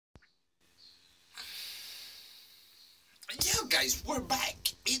guys, we're back.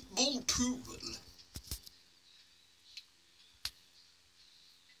 8-ball pool.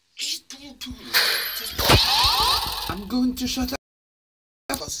 8-ball pool. I'm going to shut up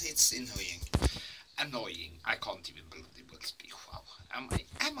because it's annoying. I can't even bloody well speak. Wow.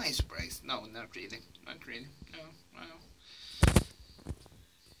 Am I surprised? No, not really. Not really. No.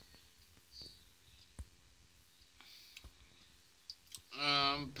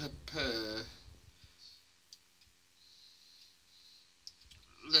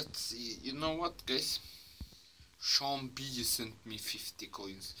 Let's see. You know what, guys? Sean B sent me 50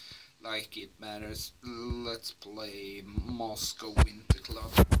 coins. Like it matters. Let's play Moscow Winter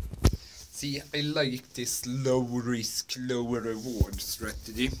Club. See, I like this low risk, low reward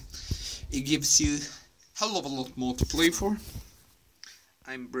strategy. It gives you a hell of a lot more to play for.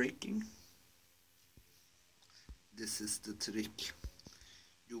 I'm breaking. This is the trick.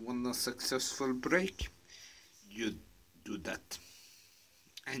 You want a successful break? You do that.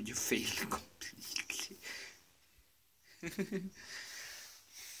 And you fail completely.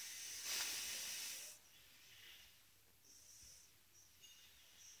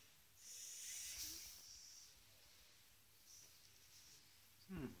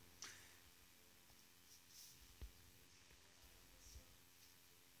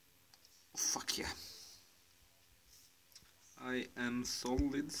 Fuck yeah. I am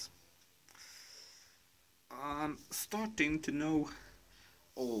solids. I'm starting to know.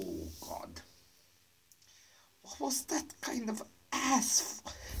 Oh god. What was that kind of ass?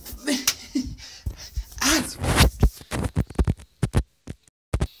 Ass.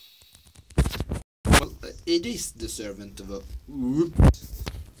 Well, it is the servant of a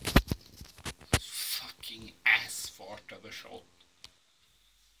fucking ass fart of a shot.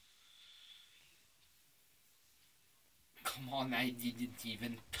 Come on, I didn't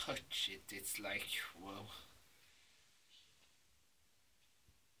even touch it. It's like, whoa.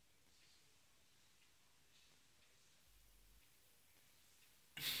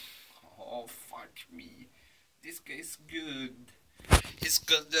 Oh, fuck me. This guy's good. He's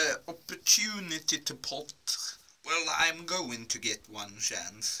got the opportunity to pot. Well, I'm going to get one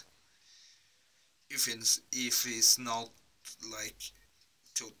chance. If he's not, like,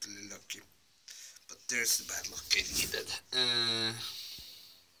 totally lucky. But there's the bad luck I needed.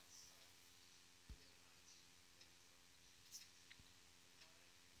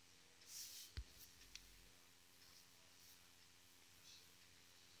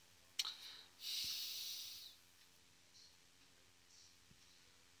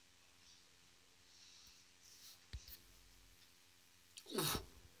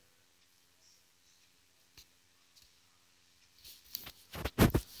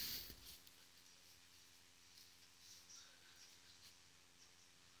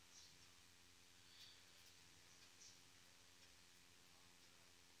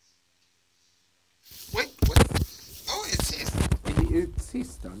 Wait, what? Oh, it's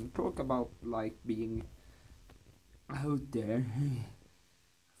his turn. Talk about, like, being out there.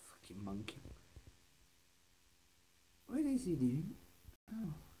 Fucking monkey. What is he doing?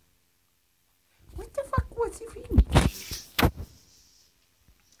 Oh. What the fuck was he thinking?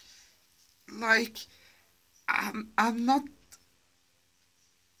 Like, I'm not.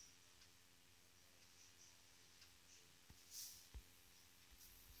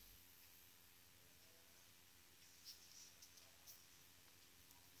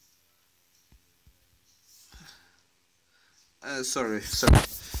 Sorry.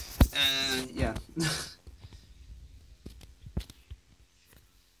 Yeah.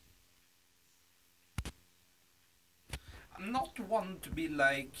 I'm not one to be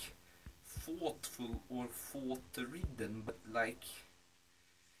like thoughtful or thought ridden, but like,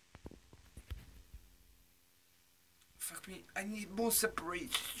 fuck me, I need more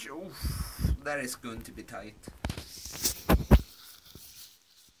separation. Oof, that is going to be tight.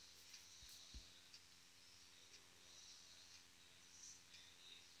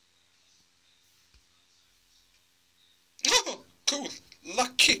 Oh, cool,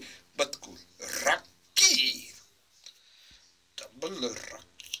 lucky, but cool, rocky, double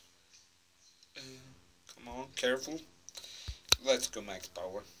rocky. Come on, careful. Let's go max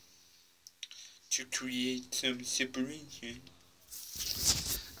power to create some separation.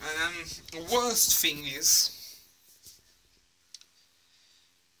 Worst thing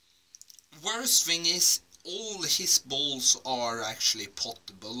is all his balls are actually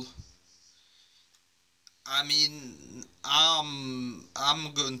potable. I mean, I'm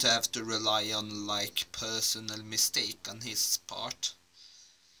going to have to rely on, like, personal mistake on his part.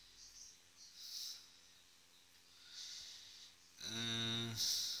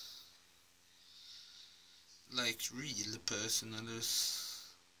 like real personals.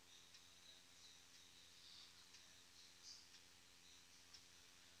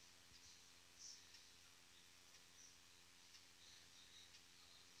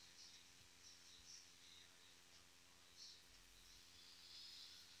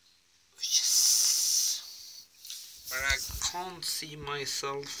 Yes. But I can't see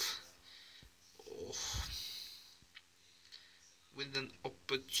myself with an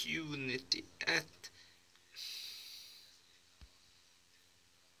opportunity at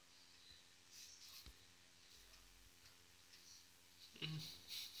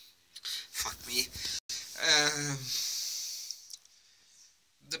fuck me.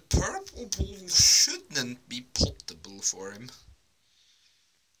 The purple ball shouldn't be potable for him.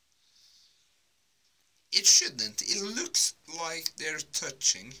 It shouldn't. It looks like they're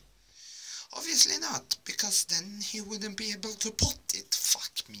touching. Obviously not, because then he wouldn't be able to pot it.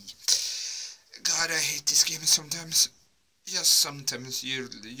 Fuck me. God, I hate this game sometimes. Just sometimes you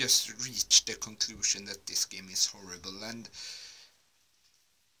just reach the conclusion that this game is horrible and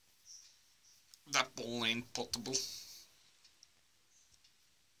that ball ain't potable.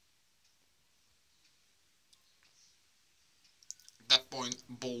 That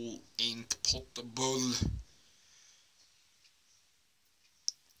ball ain't potable.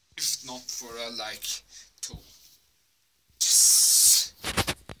 If not for a like two. Yes.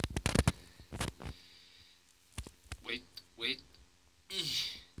 Wait. Wait,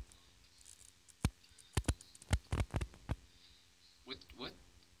 what?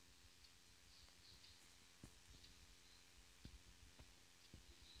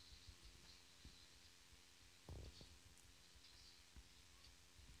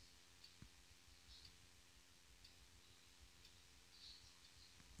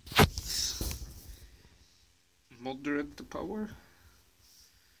 Moderate the power?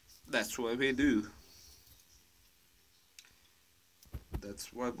 That's what we do.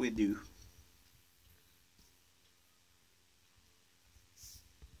 That's what we do.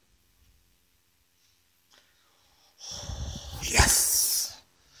 Yes!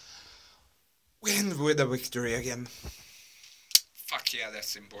 We end with a victory again. Fuck yeah,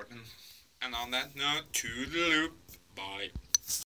 that's important. And on that note, to the loop. Bye.